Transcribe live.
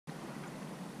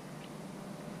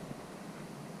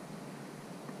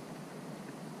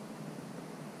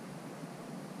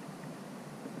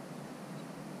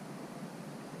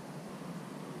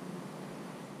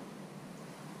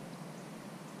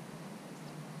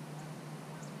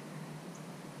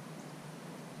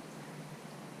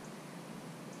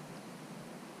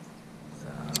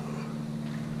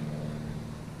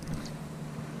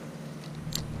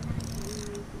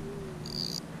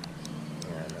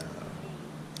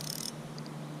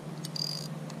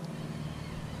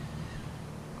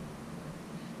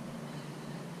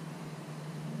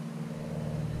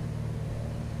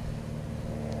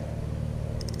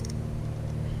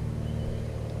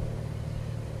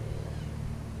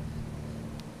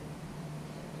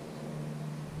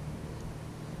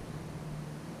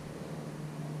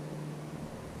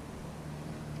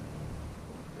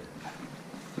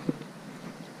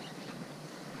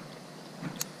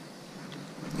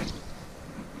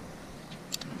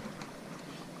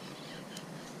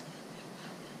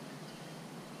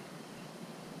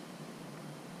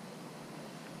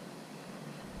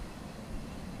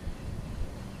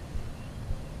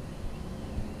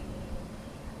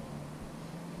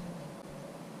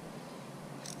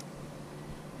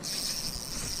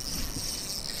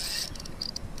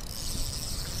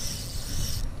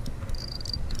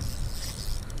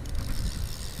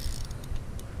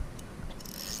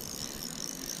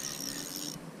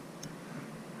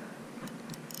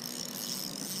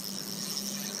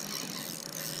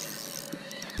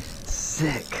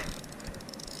sick.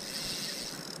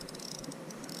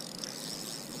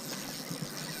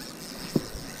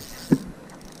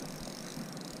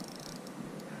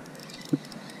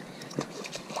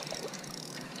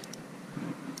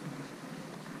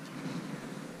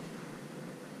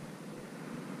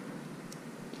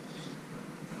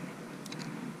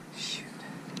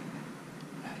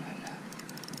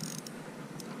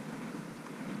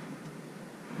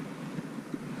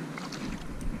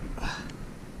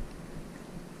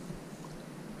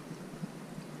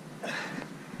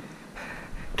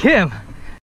 Kim,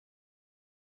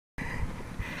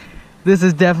 this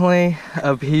is definitely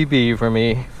a PB for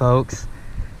me, folks.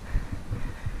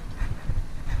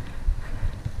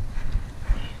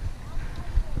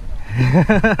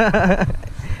 It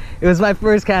was my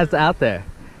first cast out there.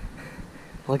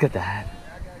 Look at that.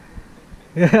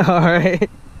 Yeah, all right.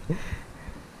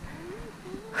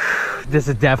 This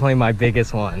is definitely my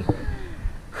biggest one.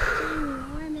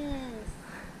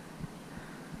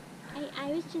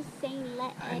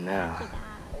 I know.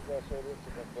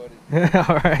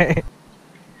 All right.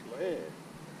 Man,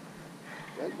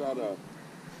 that's about a...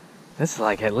 This is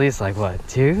like at least like what,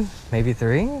 2, maybe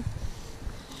 3?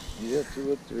 Yeah,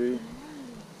 2 or 3.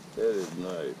 That is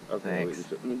nice. Okay, Thanks.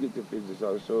 wait, let me get the picture so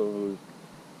I'll show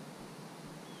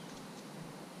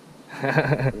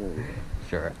them.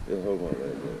 Sure. Just hold on like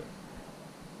that.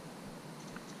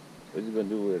 What you gonna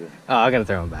do with it? Oh, I'm gonna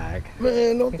throw him back.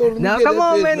 Man, don't throw them. No, come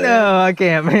on, man. No, I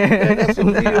can't, man. Man, that's a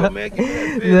No. deal, man. Give me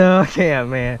that fish. No, I can't,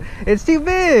 man. It's too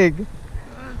big.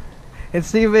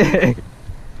 It's too big.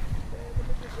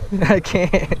 I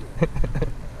can't. Are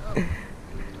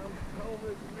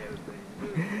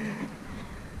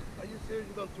you serious?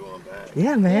 You gonna throw them back?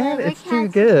 Yeah, man. Yeah, it's too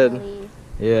good. Really.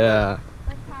 Yeah.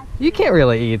 You can't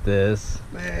really eat this.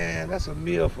 Man, that's a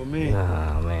meal for me.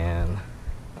 Oh, man.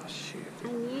 Oh, shit. I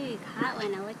knew you caught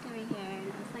one. I looked over here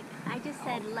and I was like, I just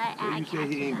said let So Ad you catch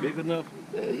say he ain't it. big enough?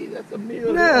 Man, that's a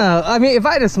meal. No, I mean, if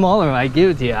I had a smaller one, I'd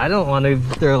give it to you. I don't want to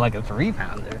throw like a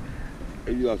 3-pounder.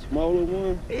 If you got a smaller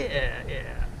one? Yeah,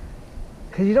 yeah.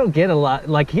 Because you don't get a lot,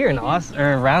 like here in Austin,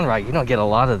 or Round Rock, you don't get a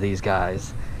lot of these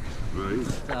guys. Right.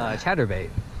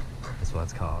 Chatterbait is what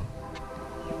it's called.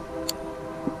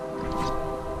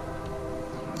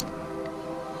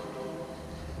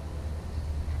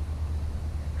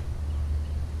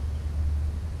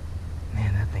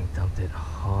 Man, that thing dumped it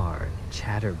hard.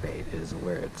 Chatterbait is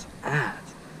where it's at.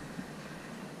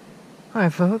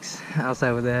 Alright folks,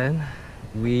 outside with that,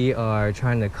 we are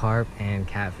trying to carp and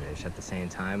catfish at the same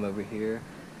time over here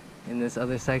in this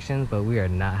other section, but we are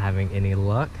not having any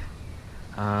luck.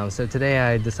 So today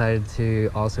I decided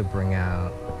to also bring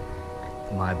out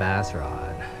my bass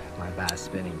rod, my bass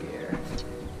spinning gear.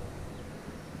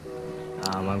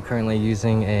 I'm currently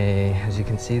using as you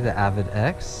can see, the Avid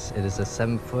X. It is a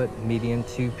 7-foot medium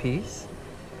 2-piece,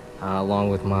 along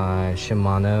with my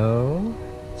Shimano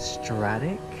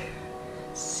Stradic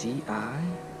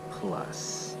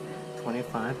CI4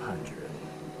 2500.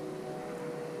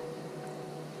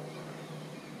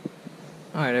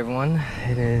 Alright everyone,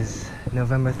 it is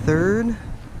November 3rd.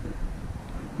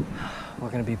 We're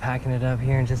gonna be packing it up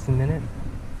here in just a minute.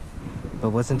 But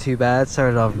wasn't too bad.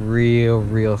 Started off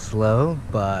real slow,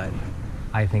 but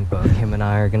I think both Kim and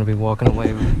I are gonna be walking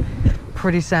away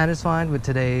pretty satisfied with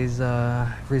today's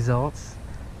results.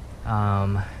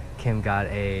 Kim got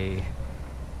an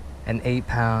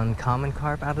 8-pound common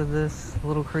carp out of this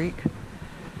little creek,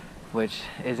 which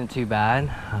isn't too bad.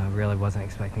 I really wasn't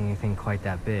expecting anything quite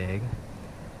that big.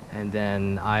 And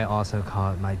then I also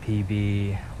caught my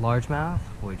PB largemouth,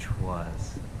 which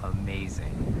was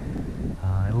amazing.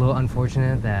 A little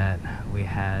unfortunate that we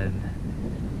had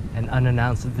an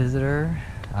unannounced visitor.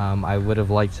 I would have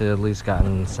liked to at least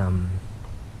gotten some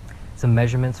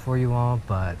measurements for you all,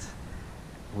 but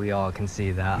we all can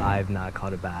see that I've not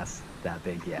caught a bass that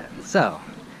big yet. So,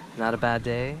 not a bad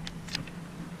day.